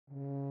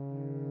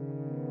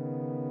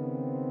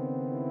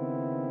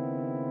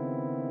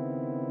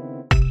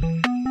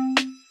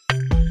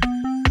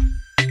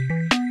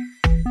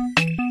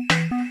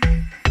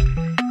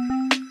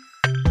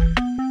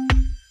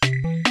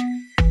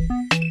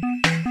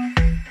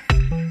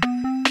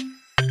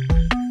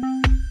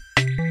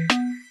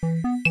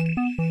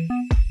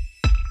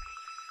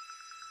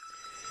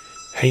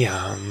Hey,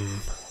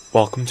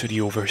 welcome to the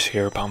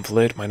Overshare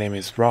Pamphlet. My name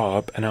is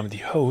Rob, and I'm the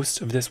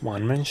host of this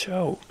one-man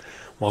show.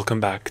 Welcome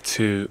back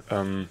to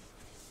a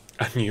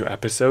new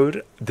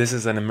episode. This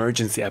is an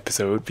emergency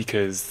episode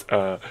because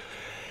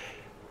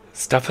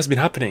stuff has been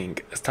happening.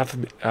 Stuff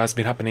has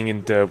been happening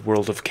in the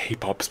world of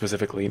K-pop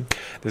specifically.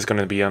 There's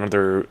gonna be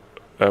another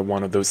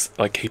one of those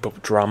like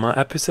K-pop drama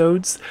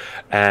episodes,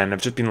 and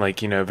I've just been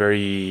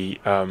very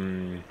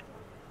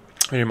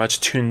much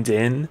tuned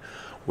in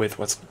with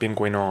what's been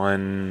going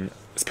on,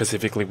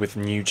 specifically with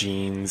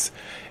NewJeans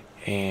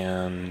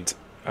and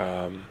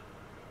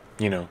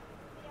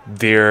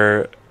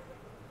their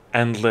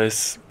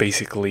endless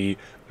basically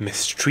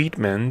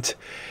mistreatment,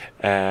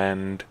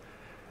 and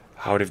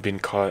how they've been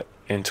caught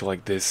into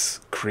like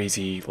this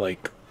crazy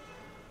like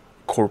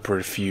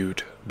corporate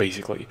feud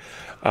basically.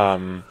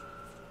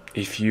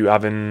 If you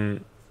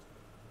haven't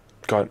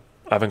got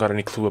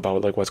any clue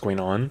about like what's going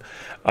on,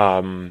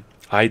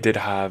 I did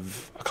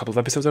have a couple of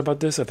episodes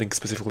about this. I think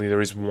specifically there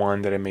is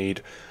one that I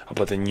made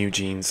about the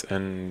NewJeans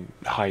and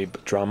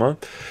HYBE drama.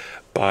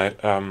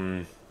 But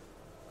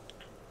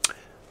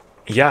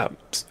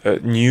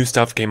new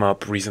stuff came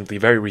up recently,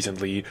 very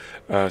recently.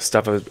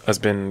 Stuff has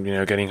been,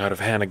 getting out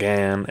of hand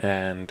again,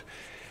 and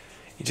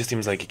it just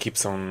seems like it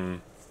keeps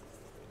on,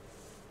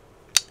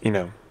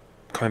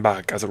 coming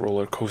back as a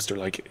roller coaster.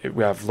 Like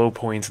we have low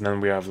points, and then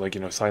we have like,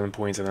 silent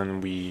points, and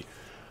then we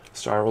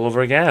start all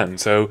over again.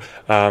 So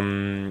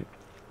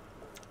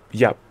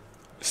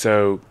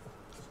so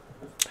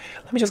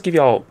let me just give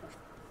y'all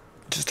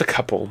just a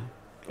couple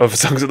of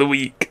songs of the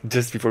week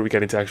just before we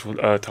get into actual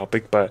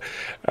topic. But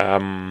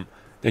the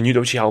new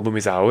Doechii album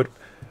is out.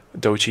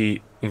 Doechii,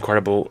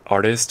 incredible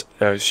artist.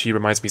 She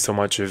reminds me so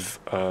much of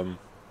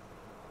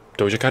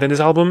Doja Cat in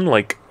this album.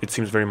 Like it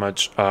seems very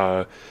much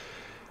a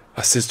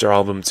sister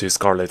album to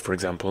Scarlet, for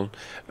example.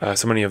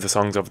 So many of the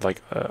songs of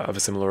a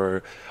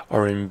similar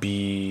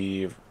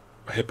R&B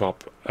hip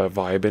hop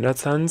vibe in that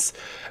sense.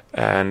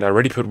 And I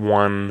already put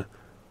one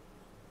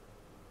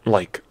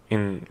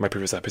in my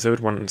previous episode,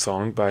 one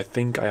song, but I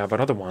think I have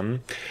another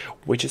one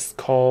which is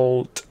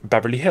called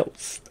Beverly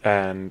Hills,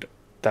 and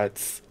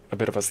that's a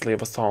bit of a slave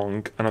of a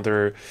song,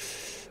 another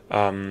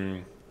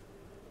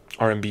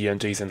R&B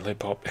and Jason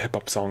hip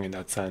hop song in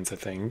that sense, I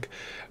think.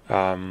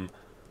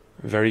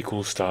 Very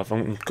cool stuff.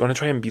 I'm gonna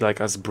try and be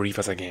like as brief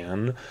as I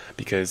can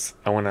because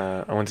I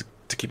want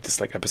to keep this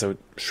like episode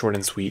short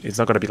and sweet. It's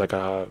not gonna be like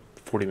a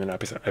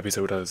 40-minute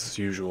episode as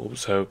usual,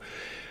 so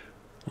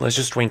let's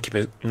just try and keep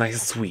it nice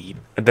and sweet.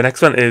 The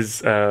next one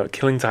is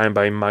Killing Time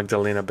by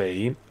Magdalena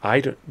Bay. I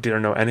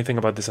didn't know anything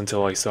about this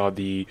until I saw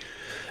the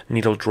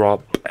Needle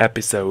Drop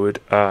episode,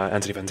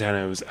 Anthony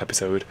Fantano's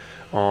episode,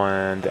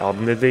 on the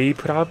album that they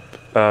put out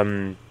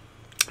called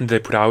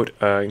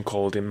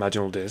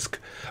Imaginal Disc.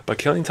 But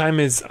Killing Time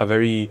is a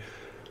very,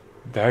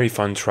 very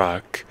fun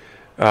track.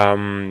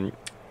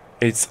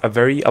 It's a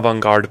very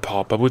avant-garde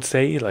pop, I would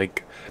say.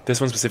 Like this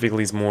one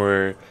specifically is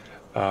more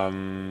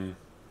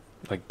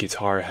like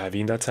guitar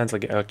heavy in that sense,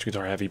 like electric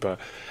guitar heavy, but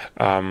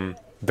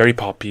very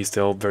poppy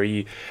still,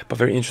 very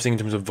interesting in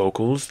terms of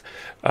vocals.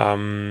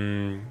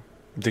 The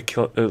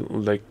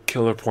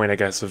killer point, I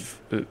guess, of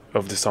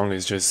the song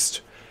is just,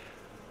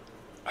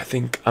 I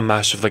think, a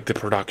mash of like the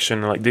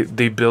production. Like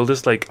they build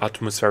this like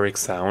atmospheric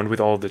sound with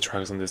all the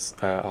tracks on this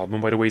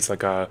album. By the way, it's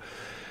like a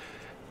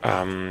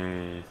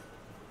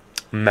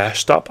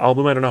mashed up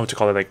album. I don't know how to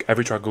call it. Like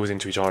every track goes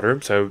into each other,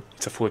 so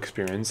it's a full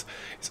experience.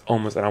 It's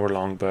almost an hour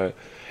long, but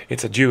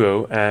it's a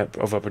duo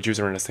of a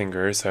producer and a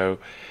singer. So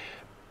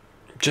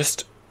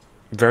just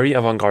very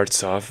avant-garde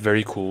stuff,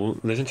 very cool.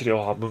 Listen to the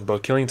whole album,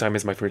 but Killing Time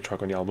is my favorite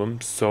track on the album.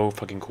 So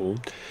fucking cool.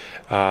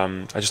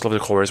 I just love the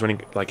chorus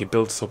when it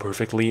builds so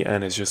perfectly,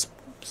 and it's just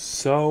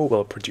so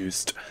well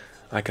produced.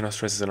 I cannot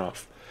stress this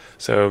enough.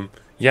 So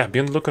yeah, be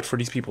on the lookout for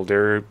these people.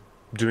 They're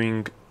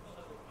doing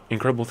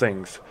incredible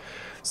things.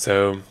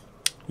 So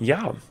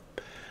yeah.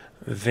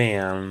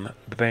 Then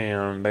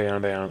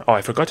oh,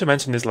 I forgot to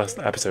mention this last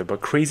episode,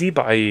 but Crazy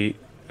by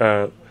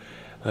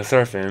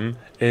Seraphim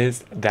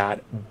is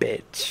that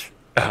bitch.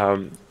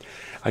 I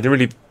didn't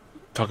really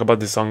talk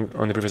about this song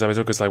on the previous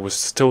episode because I was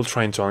still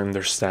trying to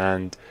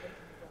understand.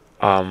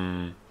 I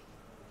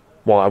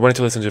wanted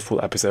to listen to the full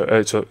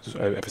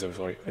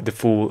the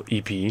full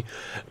EP,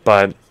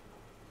 but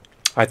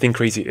I think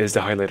Crazy is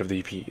the highlight of the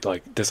EP.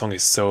 Like the song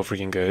is so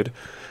freaking good.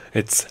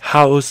 It's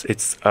house.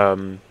 It's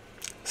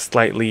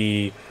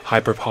slightly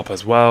hyper pop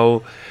as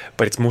well,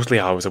 but it's mostly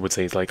house. I would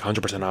say it's like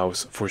 100%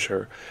 house for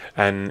sure,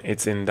 and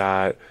it's in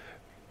that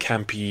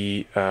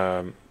campy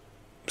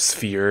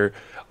sphere.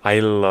 I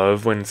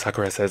love when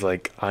Sakura says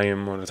like, I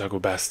am Monotaku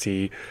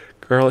bestie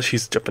girl.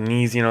 She's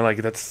Japanese,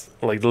 like that's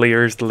like the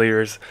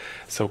layers,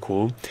 so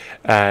cool.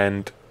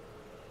 And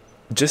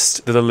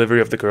just the delivery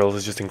of the girls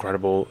is just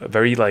incredible.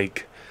 Very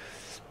like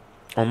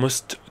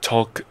almost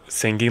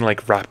singing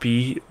like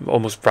rappy,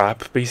 almost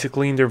rap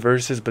basically in their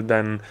verses, but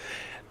then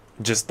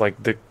just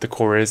like the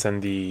chorus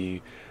and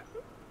the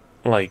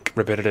like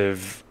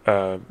repetitive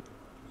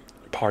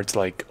parts,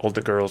 like all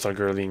the girls are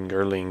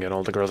girling, and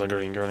all the girls are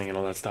girling, and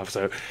all that stuff.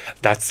 So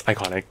that's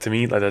iconic to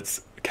me. Like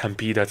that's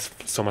campy that's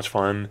so much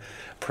fun.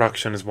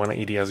 Production is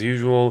 180 as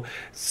usual.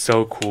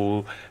 So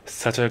cool.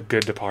 Such a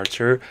good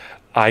departure.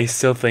 I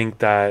still think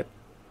that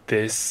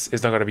this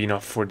is not going to be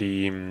enough for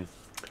the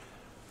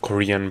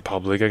Korean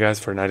public, I guess,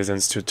 for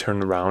netizens to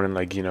turn around and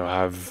like, you know,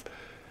 have,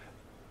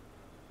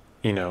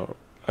 you know,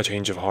 a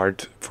change of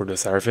heart for the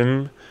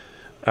Seraphim.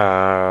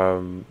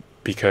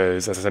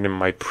 Because as I said in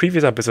my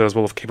previous episode as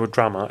well of Kpop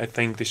drama, I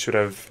think they should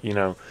have, you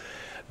know,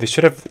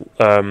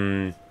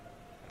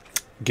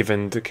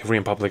 given the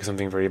Korean public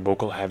something very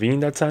vocal heavy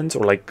in that sense,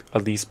 or like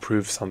at least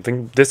prove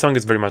something. This song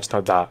is very much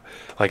not that.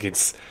 Like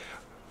it's,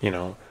 you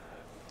know,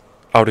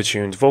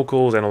 auto-tuned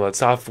vocals and all that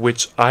stuff,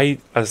 which I,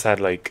 as I said,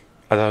 like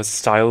as a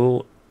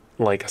style,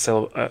 like a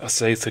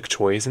stylistic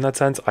choice in that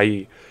sense,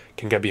 I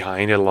can get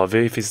behind. I love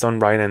it if it's done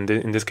right, and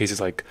in this case,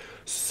 it's like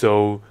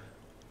so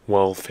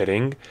well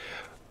fitting.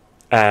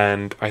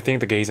 And I think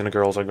the gays and the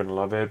girls are gonna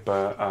love it,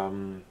 but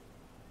I'm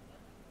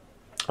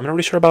not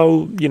really sure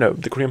about, you know,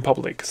 the Korean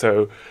public.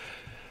 So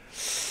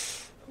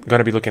I'm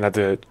gonna be looking at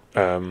the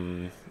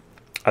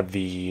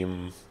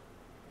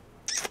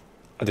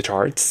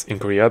charts in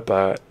Korea,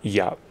 but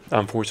yeah,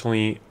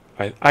 unfortunately,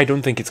 I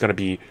don't think it's gonna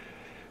be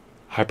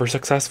hyper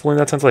successful in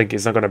that sense. Like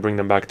it's not gonna bring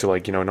them back to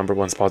like, you know,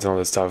 #1 spots and all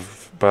this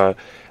stuff. But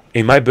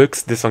in my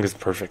books, this song is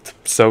perfect,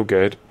 so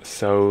good,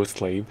 so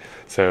slave.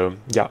 So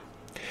yeah.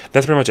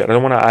 That's pretty much it. I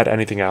don't want to add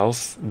anything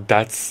else.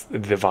 That's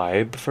the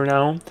vibe for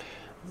now.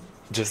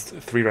 Just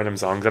 3 random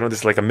songs. I know this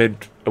is like a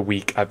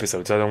mid-week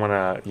episode, so I don't want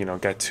to, you know,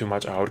 get too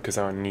much out because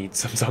I need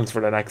some songs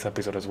for the next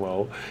episode as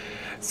well.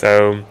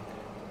 So,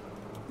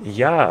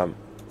 yeah.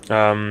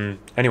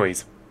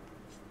 Anyways,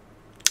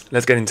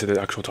 let's get into the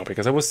actual topic.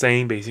 As I was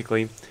saying,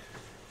 basically,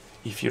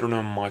 if you don't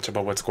know much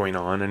about what's going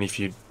on and if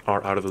you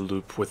are out of the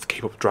loop with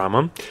K-pop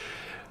drama,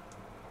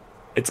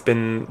 it's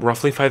been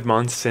roughly 5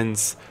 months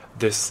since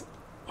this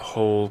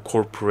whole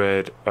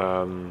corporate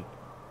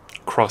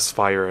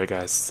crossfire, I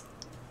guess,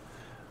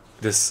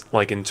 this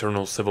like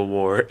internal civil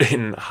war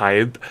in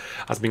HYBE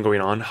has been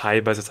going on.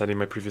 HYBE, as I said in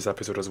my previous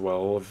episode as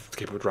well of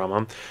K-pop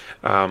drama,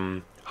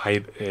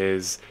 HYBE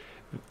is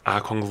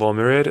a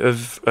conglomerate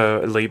of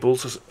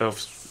labels, of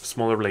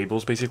smaller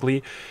labels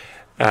basically,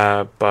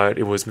 but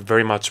it was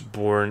very much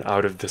born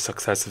out of the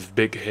success of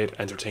Big Hit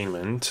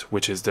Entertainment,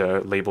 which is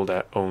the label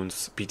that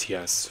owns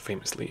BTS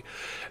famously.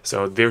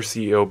 So their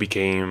CEO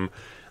became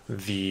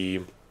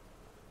the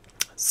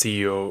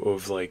CEO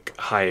of like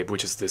HYBE,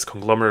 which is this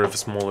conglomerate of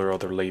smaller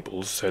other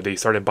labels. So they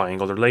started buying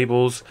other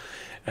labels,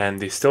 and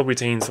they still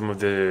retain some of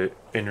the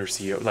inner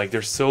CEO. Like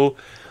they're still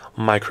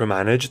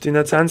micromanaged in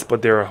that sense,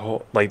 but they're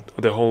like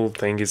the whole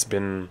thing has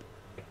been,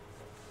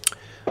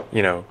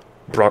 you know,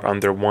 brought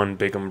under one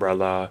big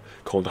umbrella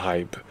called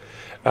HYBE.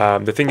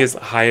 The thing is,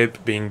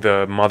 HYBE being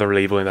the mother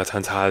label in that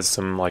sense has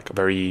some like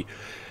very,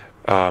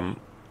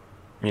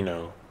 you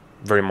know,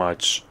 very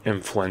much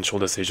influential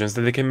decisions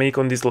that they can make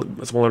on these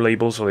smaller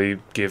labels. So they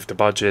give the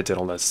budget and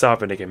all that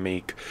stuff, and they can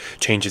make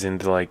changes in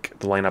the like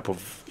the lineup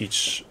of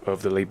each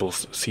of the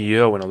label's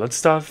CEO and all that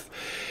stuff.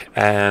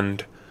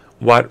 And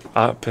what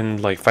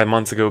happened like 5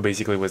 months ago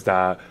basically was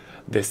that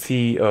the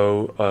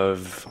CEO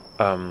of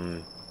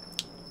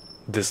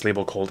this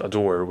label called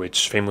ADOR,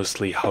 which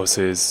famously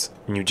houses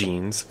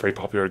NewJeans, very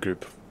popular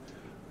group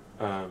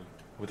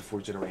with the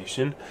 4th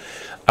generation,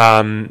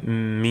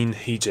 Min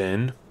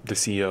Hee-jin, the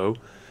CEO,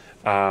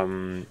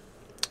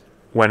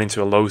 went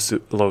into a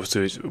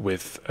lawsuit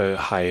with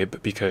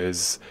HYBE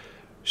because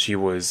she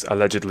was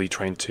allegedly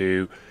trying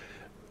to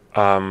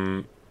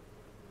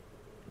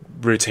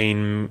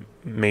retain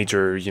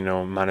major, you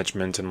know,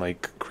 management and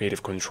like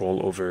creative control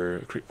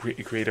over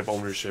creative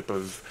ownership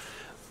of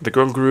the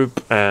girl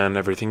group and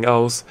everything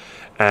else.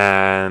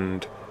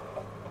 And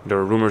there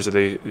were rumors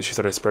that she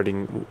started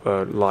spreading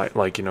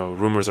like you know,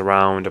 rumors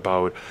around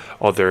about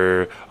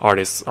other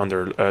artists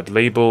under the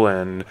label,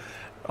 and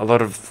a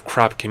lot of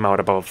crap came out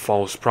about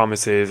false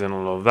promises and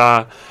all of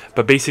that.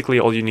 But basically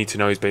all you need to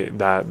know is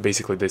that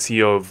basically the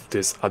CEO of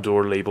this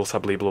ADOR label,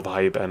 sub-label of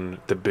HYBE, and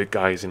the big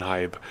guys in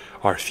HYBE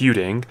are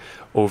feuding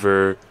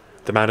over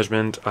the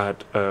management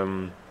at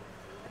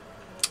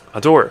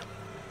ADOR.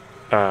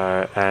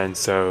 And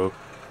so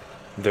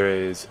there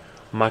is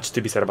much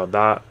to be said about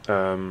that.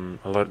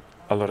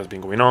 A lot has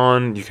been going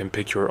on. You can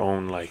pick your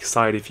own like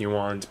side if you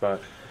want,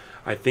 but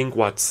I think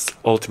what's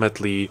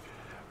ultimately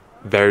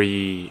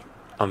very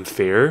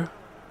unfair,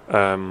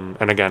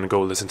 and again,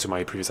 go listen to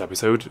my previous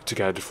episode to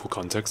get the full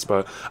context,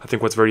 but I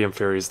think what's very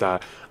unfair is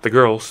that the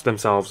girls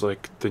themselves,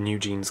 like the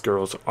NewJeans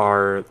girls,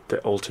 are the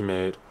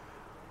ultimate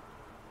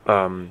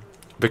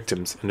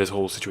victims in this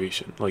whole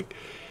situation. Like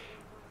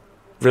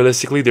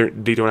realistically,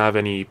 they don't have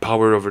any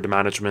power over the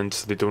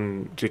management. They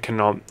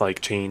cannot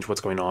like change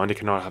what's going on. They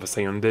cannot have a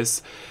say on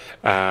this,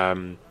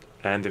 and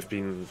they've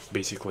been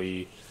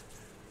basically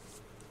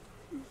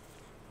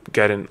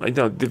getting, you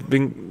know, they've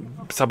been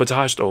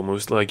sabotaged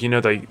almost. Like, you know,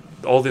 like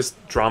all this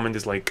drama and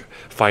this like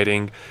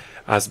fighting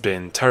has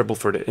been terrible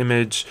for the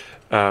image.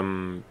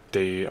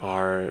 They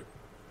are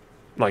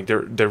like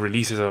their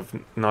releases have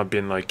not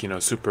been like, you know,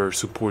 super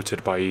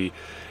supported by,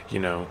 you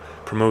know,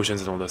 promotions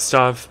and all that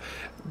stuff.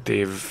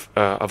 they've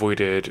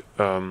avoided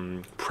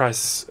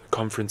press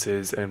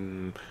conferences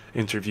and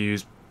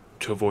interviews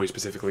to avoid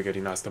specifically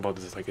getting asked about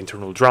this like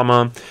internal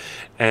drama.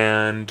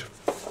 And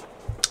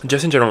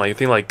just in general, I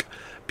think like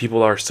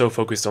people are so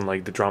focused on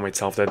like the drama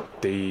itself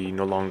that they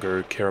no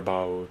longer care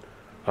about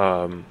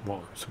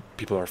well, some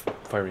people are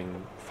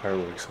firing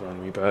fireworks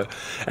around me, but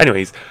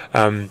anyways,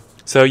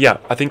 so yeah,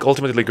 I think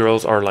ultimately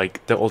girls are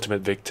like the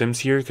ultimate victims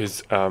here,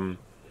 because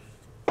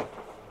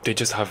they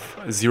just have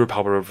zero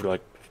power over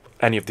like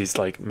any of these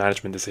like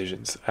management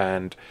decisions.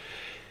 And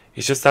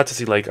it's just sad to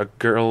see like a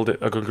girl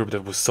group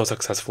that was so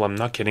successful. I'm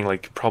not kidding,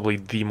 like probably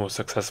the most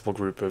successful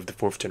group of the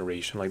fourth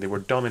generation. Like they were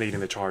dominating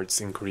the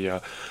charts in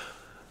Korea.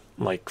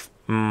 Like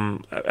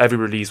every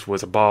release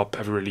was a bop,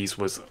 every release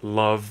was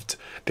loved,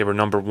 they were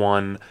number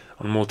one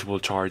on multiple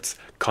charts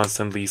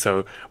constantly.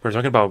 So we're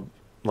talking about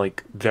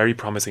like very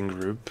promising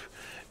group,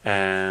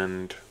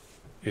 and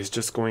it's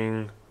just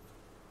going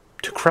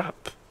to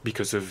crap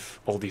because of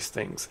all these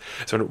things.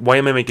 So why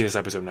am I making this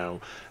episode now?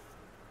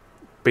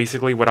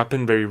 Basically what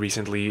happened very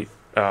recently,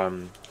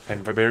 and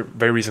very,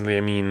 very recently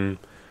I mean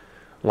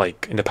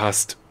like in the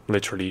past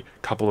literally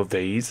couple of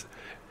days,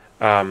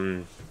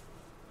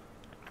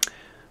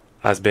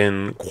 has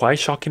been quite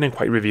shocking and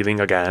quite revealing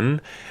again,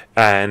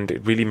 and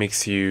it really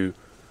makes you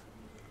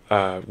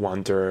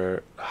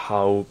wonder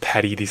how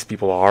petty these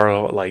people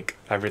are. Like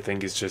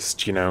everything is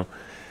just, you know,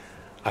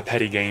 a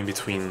petty game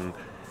between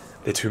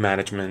the two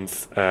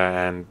managements,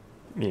 and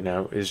you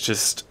know, it's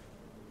just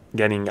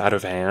getting out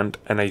of hand.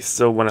 And I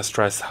still want to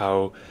stress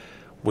how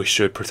we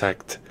should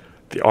protect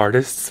the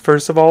artists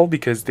first of all,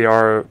 because they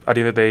are at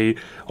the end of the day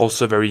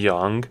also very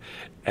young,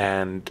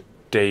 and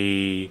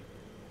they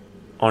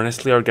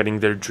honestly are getting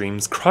their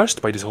dreams crushed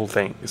by this whole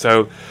thing.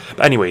 So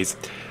anyways,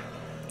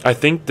 I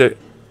think that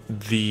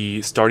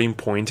the starting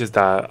point is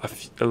that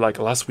like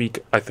last week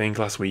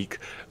HYBE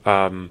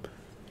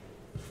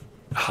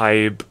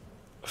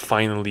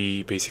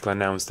finally basically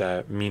announced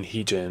that Min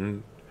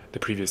Hee-jin, the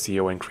previous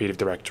CEO and creative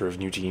director of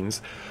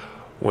NewJeans,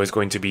 was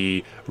going to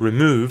be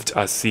removed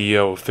as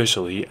CEO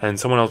officially, and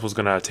someone else was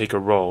going to take a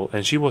role,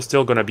 and she was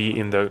still going to be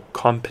in the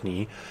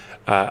company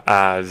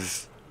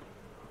as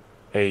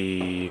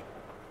a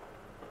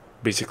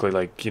basically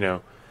like, you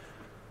know,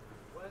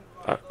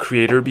 a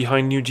creator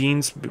behind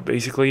NewJeans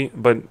basically,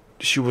 but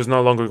she was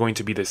no longer going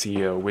to be the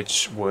CEO,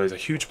 which was a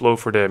huge blow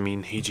for the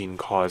Min Hee-jin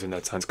cause in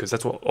that sense, because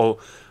that's what all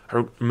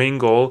her main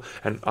goal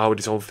and how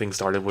this whole thing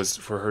started was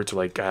for her to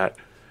like get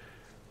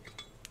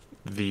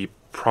the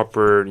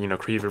proper, you know,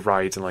 creative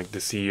rights and like the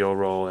CEO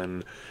role,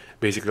 and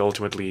basically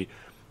ultimately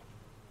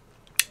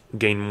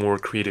gain more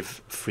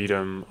creative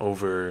freedom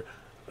over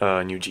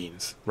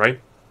NewJeans, right?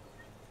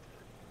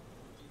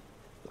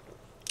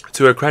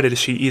 To her credit,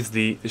 she is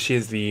the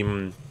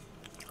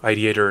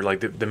ideator, like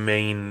the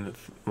main,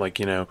 like,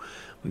 you know,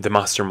 the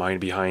mastermind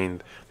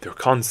behind their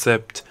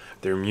concept,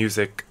 their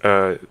music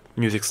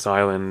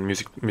style and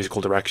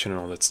musical direction and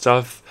all that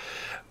stuff.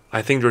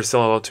 I think there's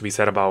still a lot to be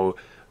said about,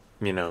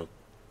 you know,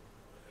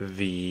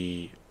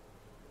 the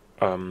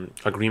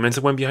agreements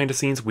that went behind the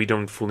scenes. We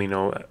don't fully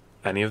know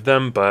any of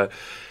them, but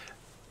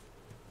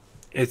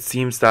it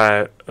seems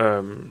that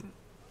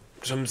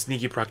some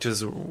sneaky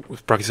practices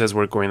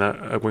were going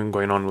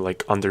on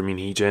like under Min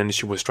Hee-jin.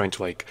 She was trying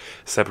to like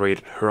separate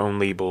her own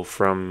label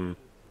from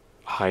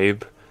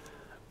HYBE,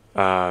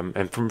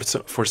 and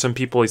for some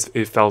people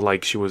it felt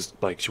like she was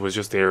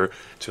just there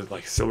to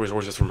like steal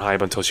resources from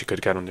HYBE until she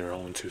could get on their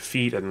own 2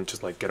 feet and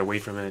just like get away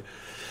from it.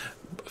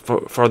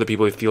 For other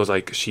people it feels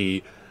like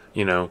she,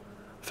 you know,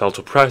 felt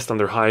oppressed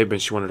under HYBE and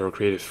she wanted her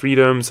creative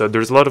freedom. So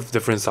there's a lot of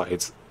different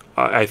sides.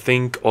 I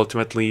think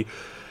ultimately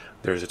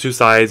there's the 2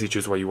 sides. You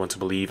choose what you want to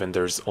believe, and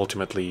there's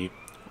ultimately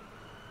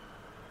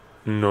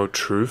no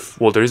truth.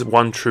 Well, there is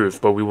one truth,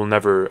 but we will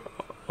never,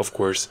 of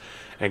course,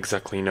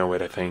 exactly know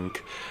it, I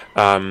think.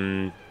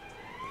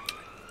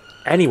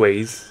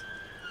 Anyways,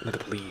 not the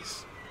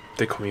police.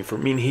 They're coming for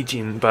Min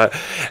Hee-jin. But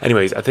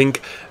anyways, I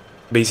think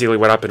basically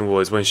what happened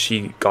was when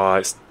she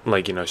got,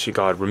 like, you know, she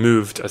got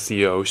removed as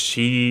CEO,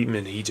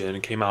 Min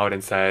Hee-jin came out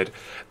and said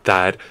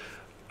that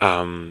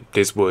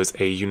this was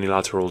a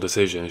unilateral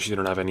decision. She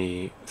didn't have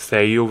any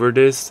say over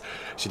this.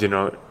 She did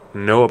not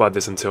know about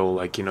this until,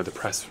 like, you know, the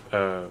press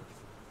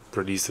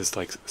released this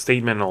like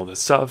statement and all this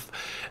stuff.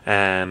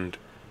 And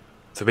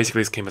so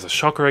basically this came as a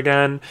shocker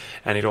again,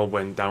 and it all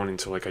went down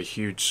into like a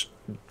huge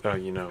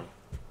you know,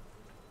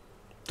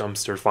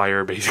 dumpster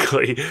fire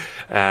basically.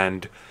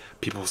 And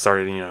people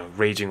started, you know,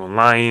 raging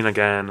online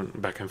again,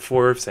 back and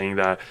forth, saying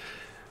that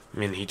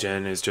Min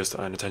Hee-jin is just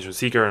an attention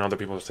seeker, and other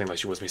people are saying like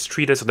she was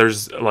mistreated. So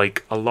there's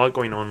like a lot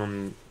going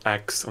on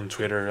X, on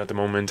Twitter at the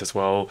moment as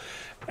well,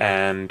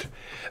 and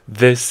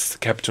this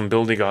kept on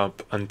building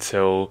up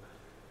until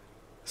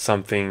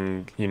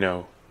something, you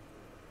know,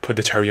 put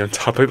the cherry on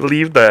top, I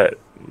believe, that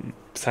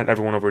sent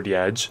everyone over the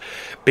edge.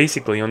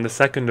 Basically, on the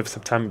 2nd of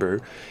September,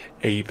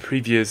 a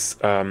previous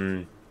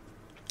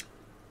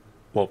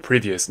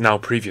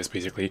previous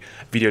basically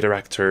video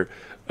director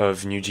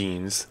of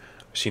NewJeans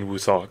Shin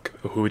Woo-sok,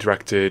 who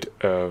directed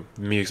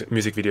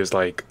music videos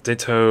like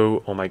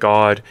Ditto, Oh My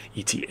God,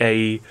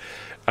 ETA.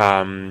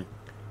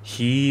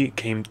 He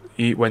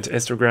went to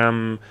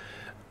Instagram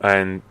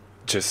and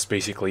just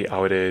basically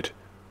outed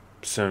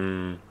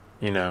some,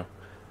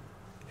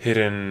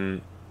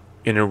 hidden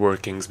inner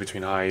workings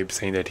between HYBE,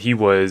 saying that he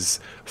was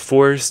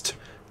forced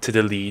to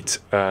delete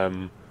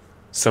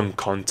some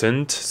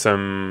content,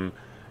 some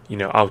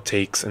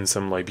outtakes, and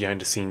some like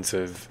behind the scenes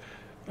of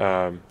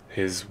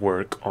his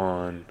work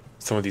on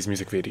some of these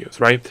music videos,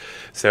 right?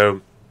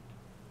 So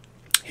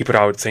he put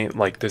out saying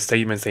like the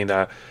statement saying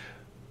that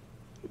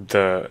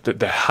the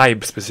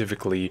HYBE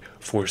specifically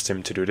forced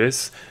him to do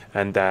this,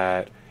 and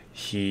that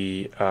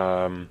he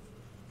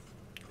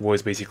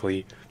was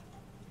basically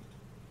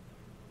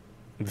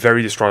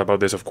very distraught about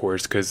this, of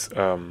course, because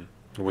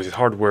it was his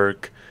hard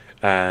work,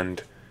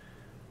 and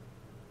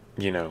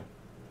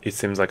it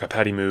seems like a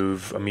petty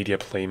move, a media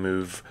play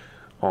move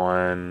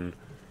on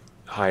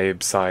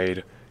HYBE's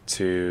side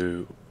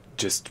to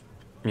just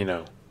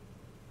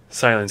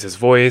silence his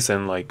voice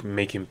and like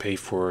make him pay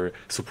for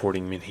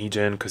supporting Min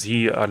Hee-jin, because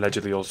he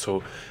allegedly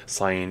also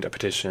signed a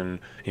petition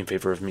in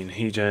favor of Min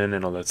Hee-jin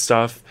and all that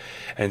stuff.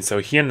 And so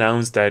he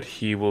announced that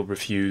he will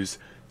refuse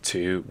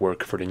to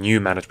work for the new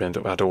management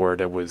of ADOR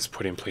that was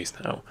put in place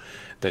now.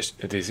 That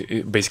it is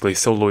basically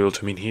so loyal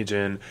to Min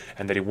Hee-jin,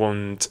 and that it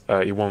won't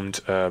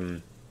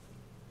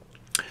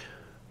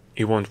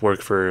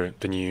work for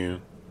the new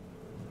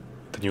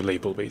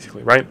label,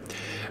 basically, right?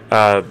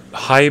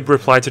 HYBE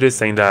replied to this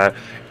saying that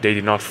they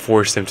did not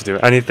force him to do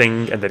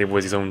anything, and that it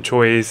was his own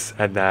choice,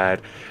 and that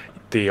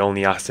they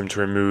only asked him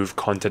to remove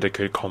content that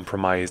could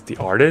compromise the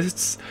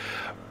artists.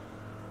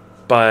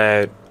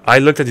 But I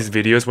looked at these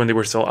videos when they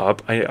were still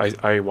up.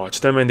 I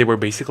watched them, and they were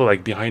basically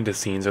like behind the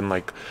scenes and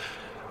like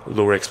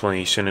lower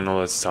explanation and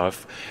all that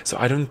stuff. So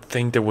I don't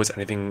think there was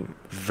anything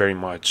very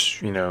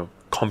much,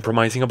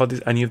 compromising about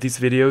any of these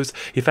videos.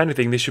 If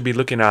anything, they should be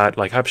looking at,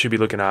 like, HYBE should be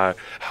looking at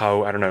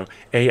how, I don't know,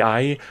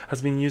 AI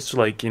has been used to,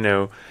 like,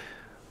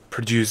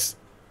 produce,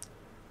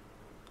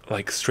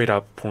 like, straight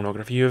up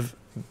pornography of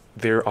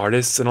their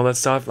artists and all that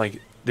stuff.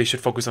 Like, they should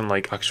focus on,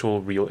 like, actual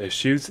real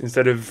issues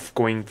instead of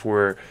going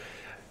for,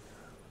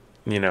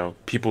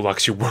 people who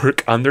actually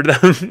work under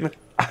them.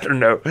 I don't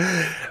know.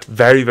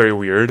 Very, very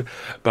weird.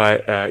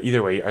 But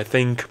either way, I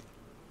think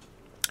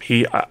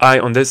I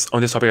on this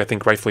topic, I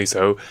think rightfully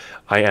so.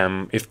 I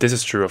am, if this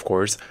is true, of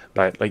course,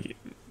 but like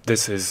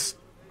this is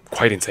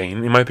quite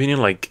insane in my opinion.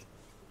 Like,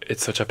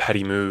 it's such a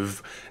petty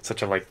move,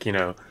 such a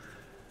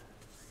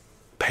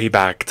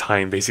payback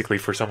time basically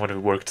for someone who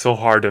worked so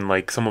hard on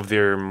like some of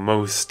their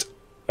most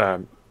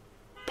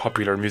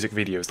popular music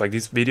videos. Like,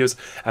 these videos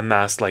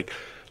amassed like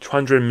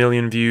 200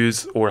 million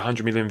views or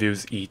 100 million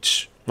views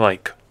each,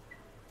 like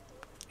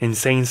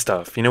insane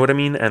stuff, you know what I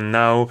mean? And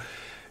now,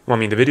 well, I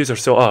mean, the videos are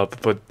still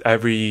up, but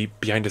every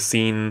behind the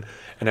scene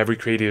and every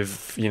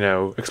creative,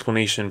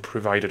 explanation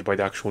provided by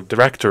the actual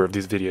director of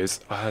these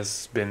videos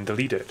has been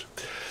deleted.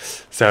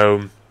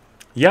 So,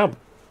 yeah.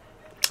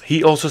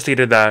 He also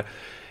stated that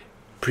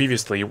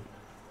previously,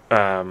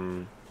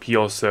 he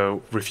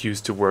also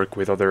refused to work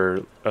with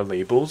other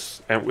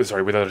labels, and with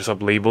other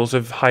sub-labels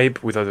of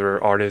HYBE, with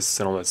other artists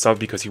and all that stuff,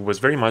 because he was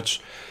very much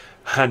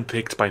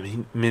handpicked by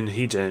Min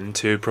Hee-jin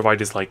to provide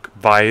this like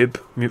vibe,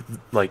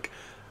 like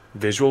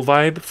visual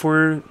vibe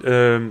for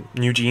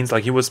NewJeans.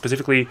 Like, he was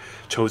specifically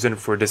chosen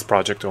for this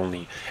project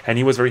only, and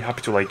he was very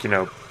happy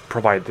to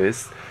provide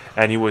this,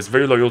 and he was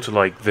very loyal to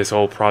like this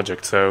whole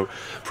project. So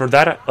for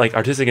that, like,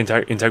 artistic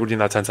integrity in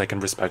that sense, I can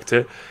respect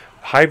it.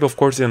 HYBE, of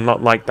course, did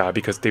not like that,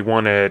 because they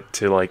wanted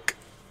to like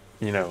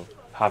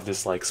have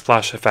this like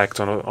splash effect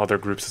on other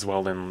groups as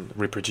well, and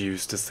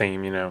reproduce the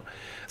same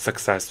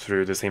success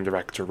through the same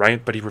director,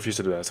 right? But he refused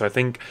to do that. So I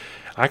think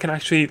I can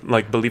actually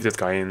like believe this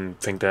guy and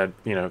think that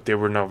they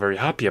were not very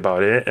happy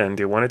about it, and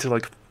they wanted to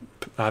like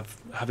have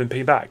him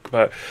pay back.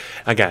 But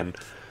again,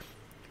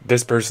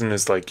 this person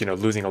is like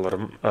losing a lot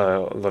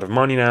of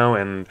money now,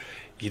 and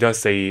he does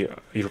say,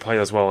 he replied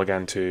as well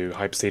again to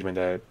HYBE's statement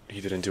that he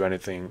didn't do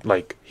anything.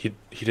 Like, he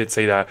did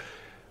say that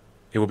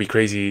it would be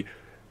crazy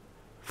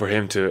for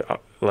him to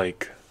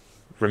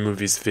remove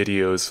these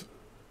videos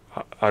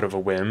out of a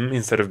whim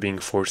instead of being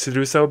forced to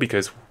do so,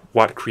 because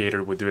what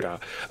creator would do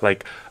that?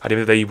 Like, at the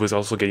end of the day, he was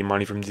also getting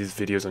money from these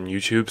videos on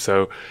YouTube,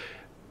 so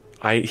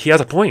he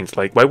has a point.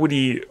 Like, why would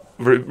he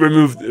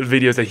remove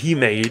videos that he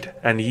made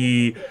and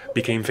he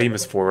became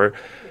famous for,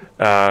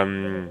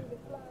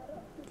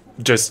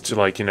 just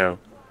to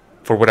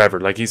for whatever?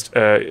 Like, he's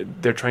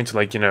they're trying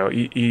to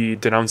he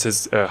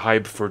denounces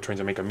HYBE for trying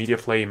to make a media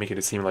play, making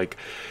it seem like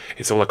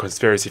it's all a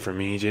conspiracy from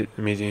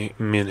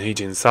Min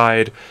Hee-jin's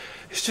side.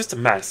 It's just a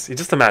mess. It's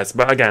just a mess.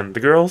 But again, the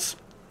girls,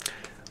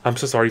 I'm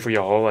so sorry for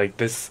y'all. Like,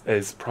 this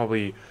is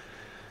probably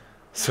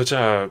such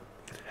a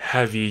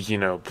heavy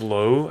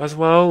blow as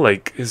well.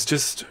 Like, it's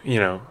just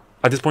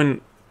at this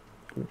point,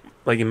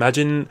 like,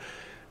 imagine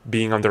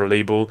being under a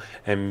label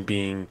and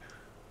being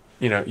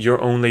your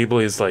own label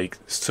is like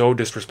so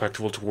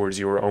disrespectful towards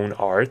your own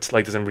art,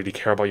 like doesn't really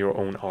care about your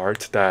own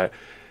art, that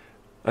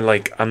And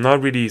like, I'm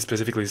not really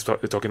specifically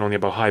talking only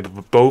about HYBE,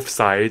 but both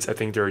sides, I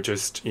think they're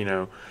just, you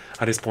know,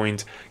 at this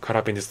point caught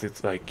up in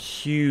this like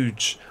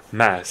huge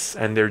mess,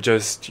 and they're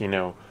just, you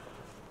know,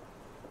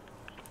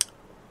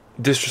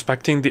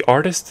 disrespecting the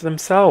artists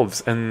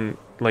themselves, and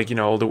like, you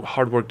know, all the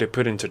hard work they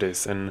put into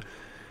this. And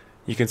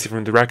you can see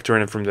from the director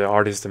and from the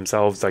artists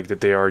themselves, like,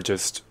 that they are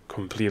just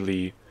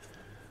completely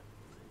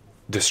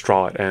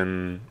distraught.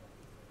 And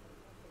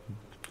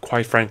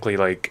quite frankly,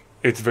 like,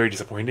 it's very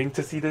disappointing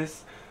to see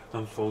this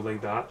unfold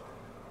like that.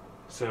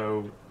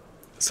 So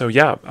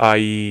yeah,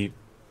 I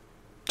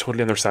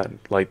totally understand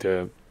like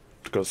the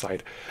girl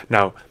side.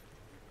 Now,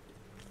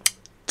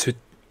 to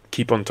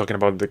keep on talking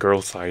about the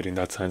girl side in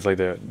that sense, like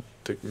the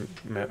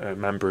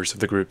members of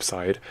the group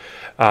side,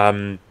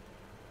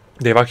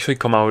 they've actually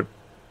come out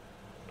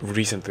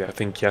recently, I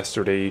think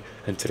yesterday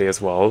and today as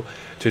well,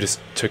 to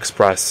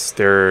express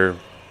their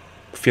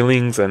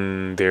feelings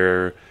and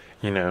their,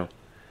 you know,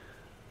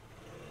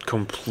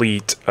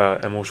 complete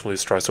emotional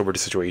distress over the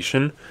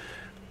situation.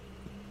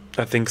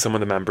 I think some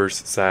of the members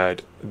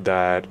said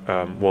that,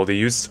 well, they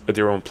use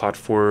their own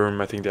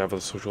platform. I think they have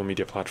a social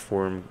media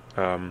platform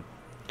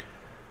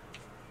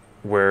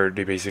where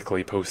they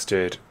basically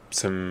posted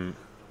some,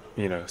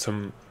 you know,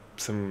 some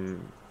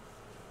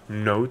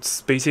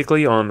notes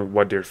basically on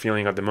what they're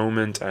feeling at the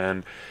moment,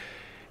 and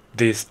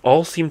they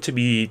all seem to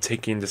be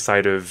taking the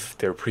side of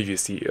their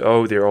previous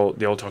CEO.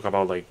 They all talk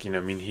about, like, you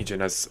know, Min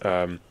Hee-jin as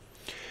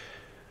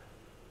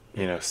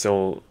you know,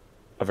 still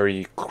a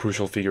very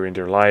crucial figure in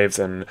their lives.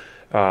 And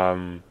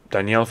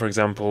Danielle, for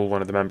example,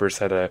 one of the members,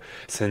 said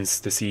since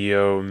the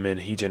CEO Min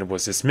Hee-jin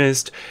was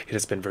dismissed, it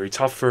has been very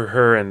tough for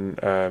her, and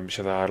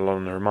she's had a lot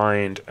on her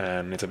mind,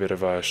 and it's a bit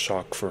of a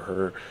shock for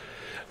her,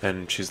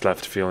 and she's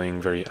left feeling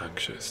very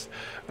anxious.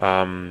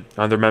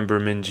 Another member,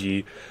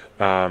 Minji,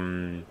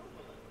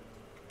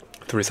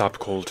 through this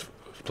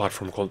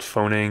platform called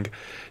Phoning,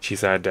 she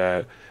said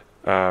that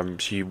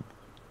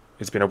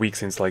it's been a week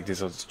since like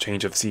this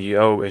change of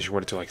CEO, and she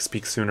wanted to like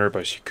speak sooner,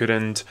 but she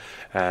couldn't,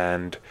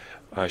 and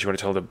she wanted to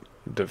tell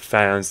the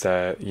fans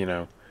that, you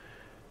know,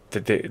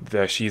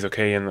 that she's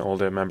okay and all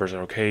the members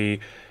are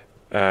okay,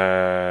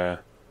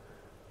 but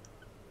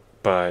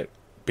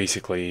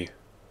basically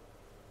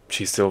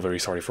she's still very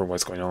sorry for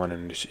what's going on,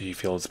 and she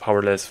feels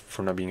powerless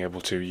for not being able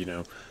to, you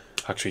know,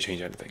 actually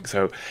change anything.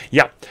 So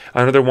yeah,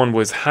 another one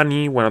was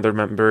Hani, one other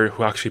member,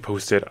 who actually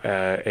posted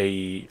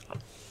a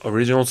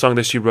original song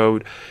that she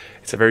wrote.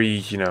 It's a very,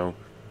 you know,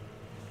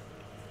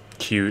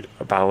 cute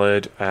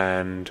ballad,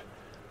 and,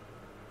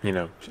 you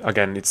know,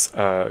 again, it's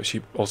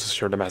she also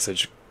shared a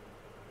message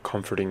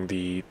comforting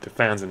the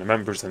fans and the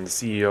members and the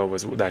CEO,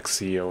 the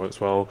ex-CEO as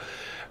well.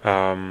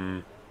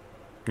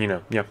 You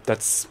know, yeah,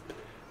 that's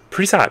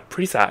pretty sad.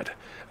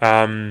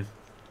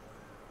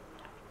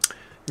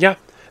 Yeah,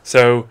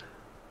 so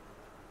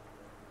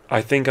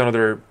I think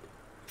another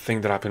thing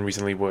that happened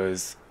recently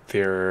was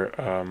their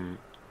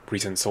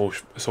recent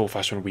Seoul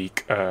Fashion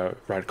Week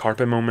red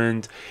carpet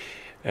moment.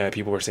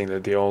 People were saying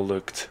that they all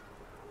looked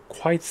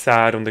quite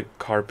sad on the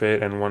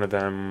carpet, and one of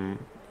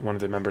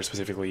the members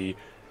specifically,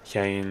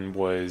 Hyein,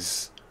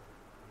 was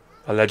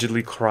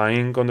allegedly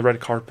crying on the red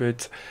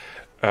carpet.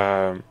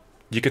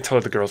 You could tell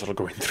that the girls are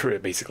going through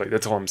it, basically.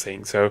 That's all I'm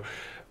saying. So,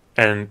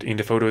 and in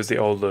the photos, they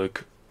all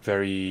look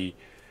very,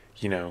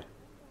 you know,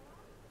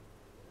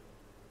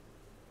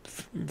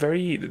 well,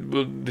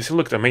 they still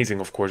looked amazing,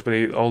 of course, but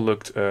they all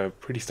looked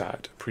pretty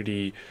sad,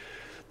 pretty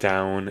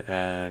down,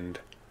 and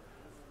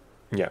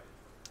yeah,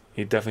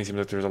 it definitely seems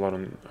like there's a lot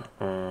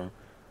on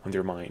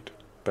their mind.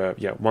 But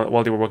yeah,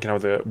 while they were walking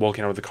out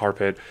of the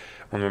carpet,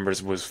 one of the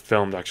members was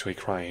filmed actually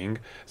crying.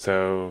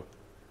 So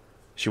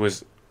she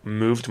was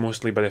moved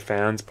mostly by the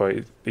fans, but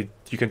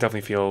you can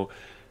definitely feel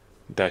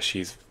that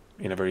she's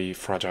in a very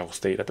fragile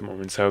state at the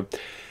moment. So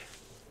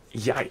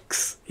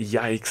yikes.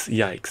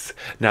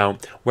 Now,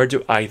 where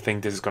do I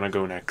think this is gonna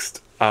go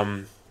next?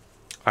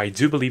 I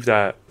do believe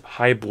that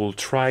HYBE will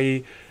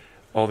try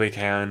all they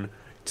can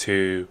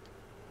to,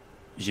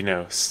 you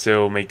know,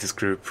 still make this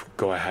group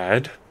go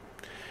ahead.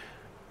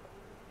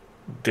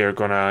 They're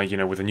gonna, you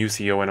know, with a new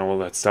CEO and all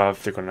that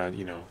stuff, they're gonna,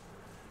 you know,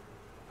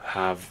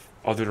 have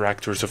other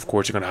directors, of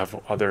course, they're gonna have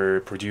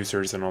other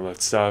producers and all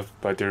that stuff,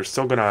 but they're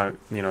still gonna,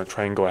 you know,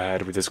 try and go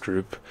ahead with this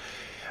group.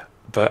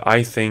 But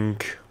I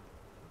think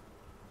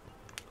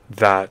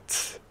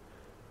that,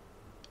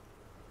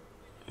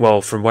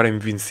 well, from what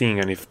I've been seeing,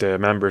 and if the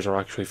members are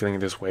actually feeling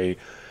this way,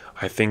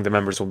 I think the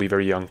members will be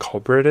very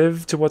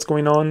uncooperative to what's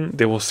going on.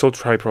 They will still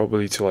try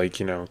probably to, like,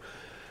 you know,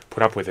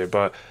 put up with it,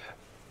 but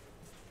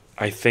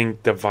I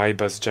think the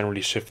vibe has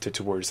generally shifted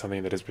towards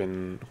something that has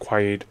been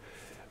quite,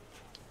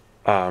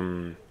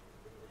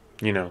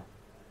 you know,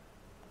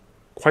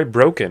 quite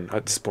broken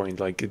at this point.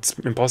 Like, it's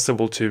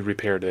impossible to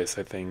repair this,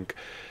 I think,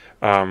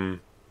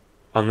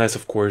 unless,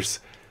 of course,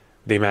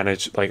 they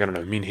manage, like, I don't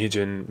know, Min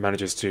Hee-jin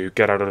manages to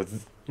get out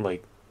of,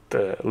 like,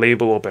 the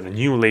label, open a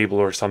new label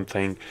or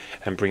something,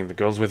 and bring the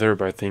girls with her.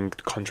 But I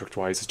think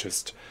contract-wise, it's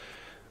just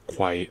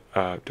quite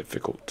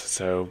difficult.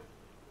 So,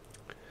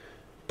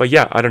 but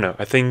yeah, I don't know.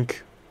 I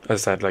think,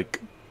 as I said,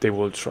 like, the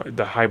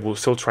HYBE will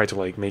still try to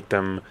like make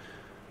them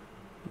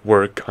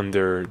work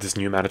under this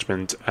new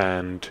management,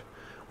 and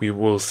we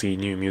will see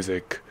new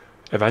music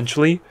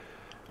eventually.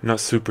 Not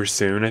super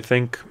soon, I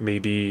think.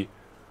 Maybe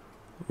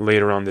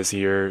later on this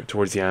year,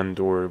 towards the end,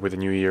 or with the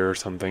new year or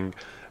something.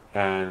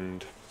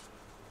 And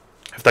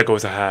if that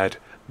goes ahead,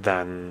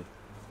 then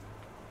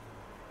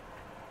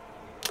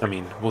I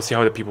mean, we'll see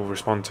how the people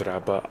respond to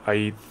that. But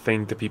I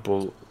think the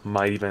people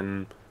might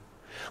even.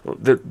 Well,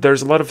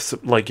 there's a lot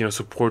of like, you know,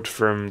 support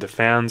from the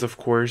fans, of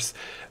course,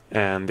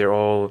 and they're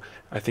all.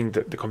 I think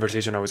that the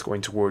conversation I was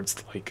going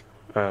towards, like,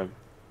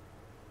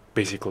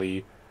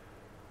 basically,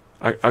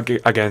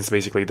 against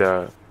basically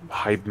the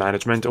HYBE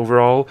management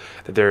overall,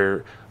 that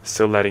they're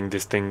still letting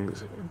this thing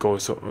go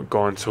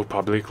on so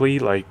publicly.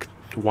 Like,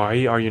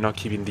 why are you not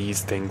keeping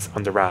these things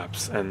under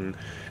wraps and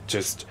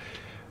just,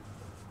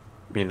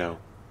 you know,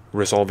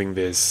 resolving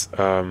this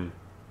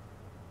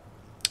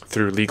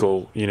through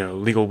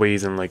legal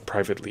ways and like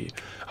privately?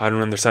 I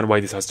don't understand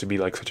why this has to be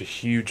like such a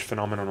huge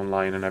phenomenon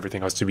online and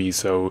everything has to be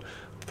so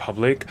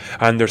public.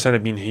 I understand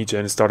that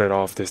HYBE started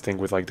off this thing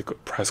with like the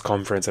press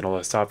conference and all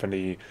that stuff, and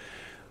they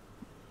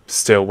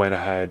still went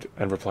ahead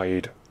and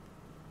replied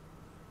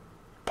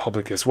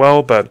public as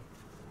well. But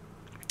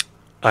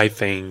I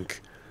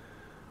think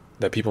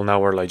that people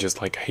now are like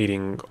just like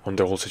hating on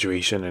the whole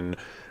situation and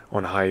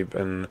on HYBE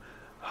and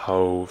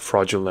how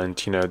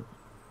fraudulent, you know,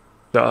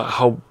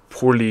 how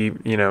poorly,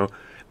 you know,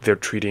 they're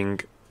treating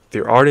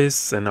their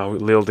artists, and how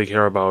little they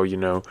care about, you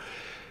know,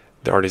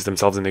 the artists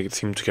themselves, and they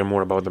seem to care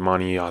more about the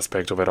money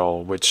aspect of it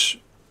all. Which,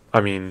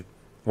 I mean,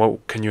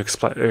 what can you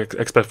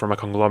expect from a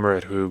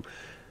conglomerate who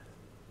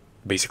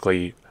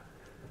basically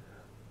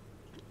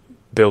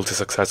built a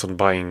success on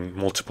buying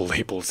multiple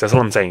labels? That's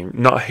all I'm saying.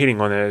 Not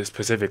hating on it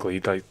specifically,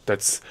 like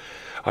that's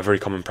a very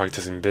common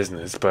practice in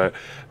business, but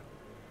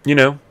you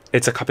know,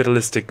 it's a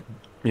capitalistic,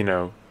 you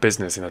know,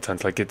 business in a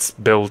sense. Like, it's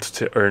built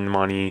to earn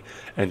money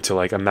and to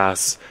like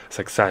amass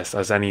success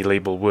as any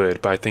label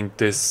would. But I think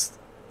this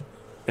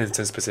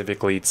instance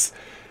specifically, it's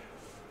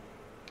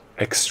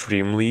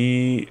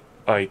extremely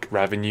like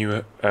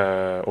revenue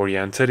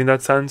oriented in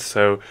that sense.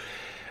 So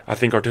I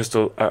think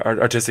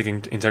artistic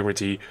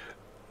integrity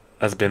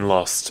has been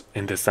lost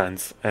in this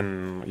sense,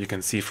 and you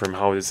can see from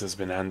how this has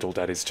been handled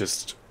that it's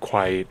just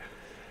quite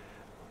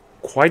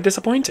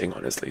disappointing,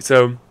 honestly.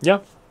 So yeah,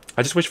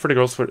 I just wish for the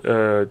girls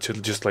to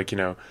just like, you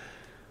know,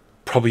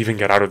 probably even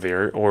get out of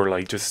there, or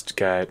like just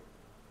get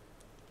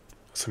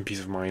some peace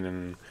of mind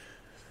and,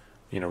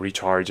 you know,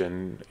 recharge,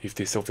 and if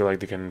they still feel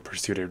like they can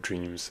pursue their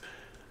dreams,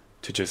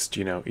 to just,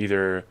 you know,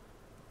 either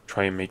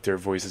try and make their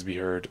voices be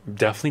heard.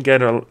 Definitely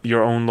get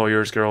your own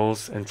lawyers,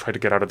 girls, and try to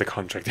get out of the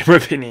contract, in my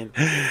opinion,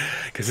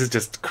 because it's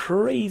just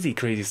crazy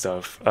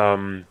stuff.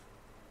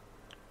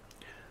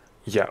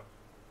 Yeah,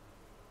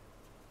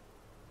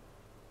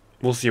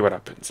 we'll see what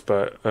happens,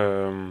 but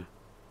I'm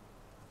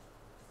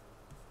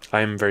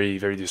very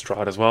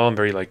distraught as well. I'm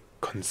very like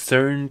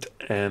concerned,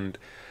 and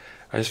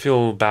I just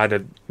feel bad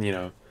that, you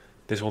know,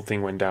 this whole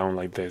thing went down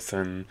like this,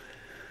 and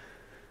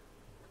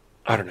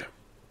I don't know.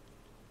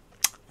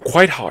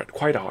 Quite hard,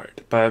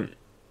 but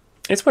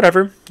it's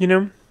whatever, you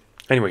know.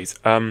 Anyways,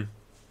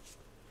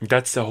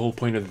 that's the whole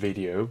point of the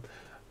video.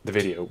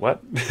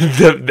 What?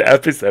 the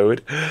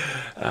episode.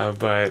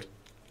 But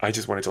I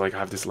just wanted to like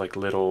have this like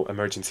little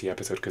emergency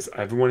episode because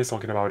everyone is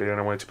talking about it, and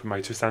I wanted to put my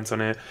 2 cents on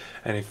it.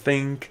 And I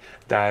think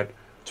that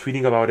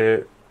tweeting about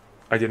it,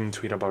 I didn't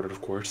tweet about it,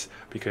 of course,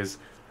 because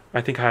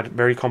I think I had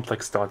very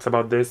complex thoughts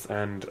about this,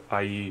 and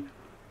I'm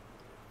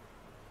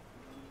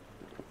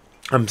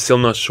still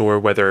not sure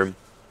whether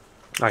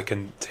I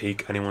can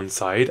take anyone's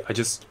side. I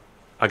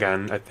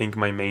think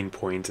my main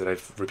point that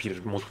I've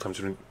repeated multiple times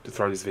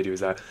throughout this video is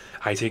that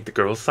I take the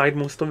girls' side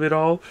most of it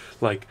all.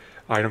 Like,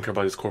 I don't care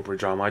about this corporate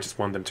drama. I just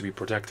want them to be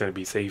protected and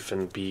be safe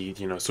and be,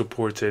 you know,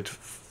 supported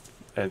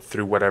and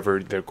through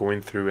whatever they're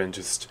going through, and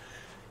just,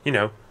 you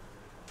know,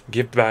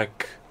 give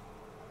back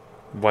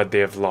what they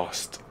have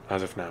lost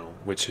as of now,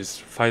 which is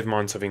 5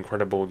 months of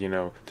incredible, you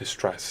know,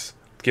 distress.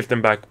 Give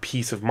them back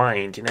peace of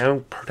mind, you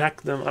know,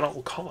 protect them at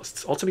all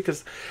costs. Also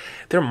because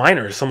they're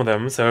minors, some of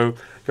them. So,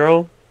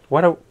 girl,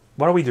 what are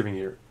we doing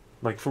here?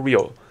 Like, for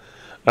real.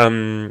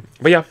 But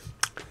yeah,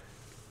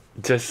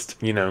 just,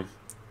 you know,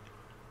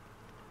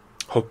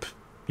 hope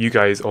you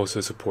guys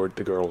also support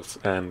the girls,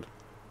 and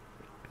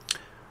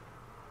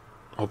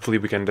hopefully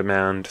we can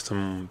demand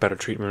some better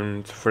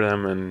treatment for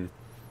them. And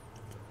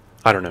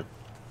I don't know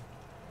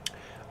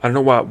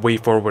what way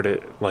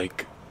forward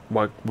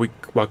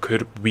what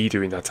could we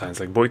do in that sense.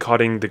 Like,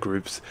 boycotting the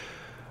groups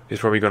is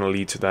probably going to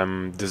lead to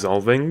them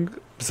dissolving.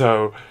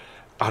 So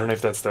I don't know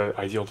if that's the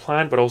ideal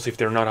plan, but also if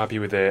they're not happy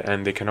with it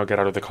and they cannot get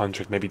out of the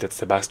contract, maybe that's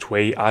the best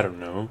way. I don't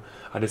know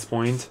at this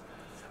point.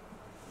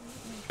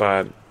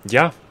 But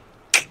yeah,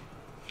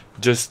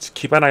 just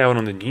keep an eye out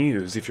on the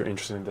news if you're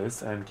interested in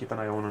this, and keep an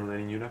eye out on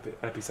any new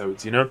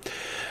episodes, you know.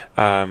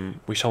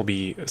 We shall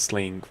be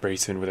slaying very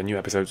soon with a new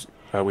episode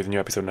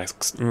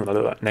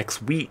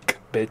next week,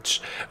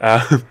 bitch.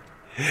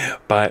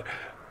 But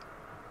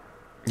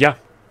yeah,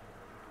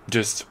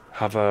 just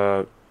have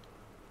a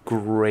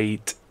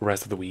great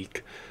rest of the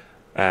week.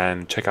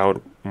 And check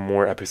out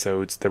more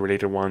episodes, the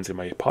related ones in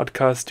my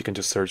podcast. You can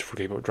just search for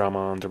K-pop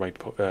drama under my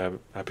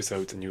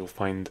episodes, and you'll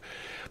find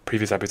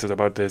previous episodes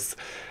about this.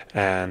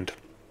 And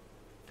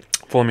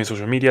follow me on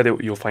social media.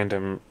 You'll find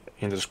them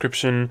in the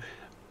description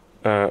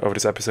of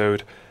this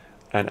episode,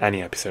 and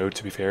any episode,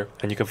 to be fair.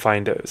 And you can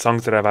find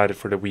songs that I've added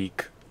for the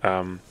week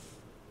in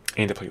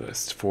the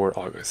playlist for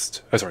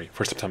August.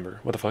 For September.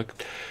 What the fuck?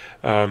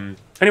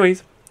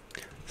 Anyways,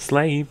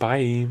 slay.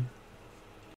 Bye.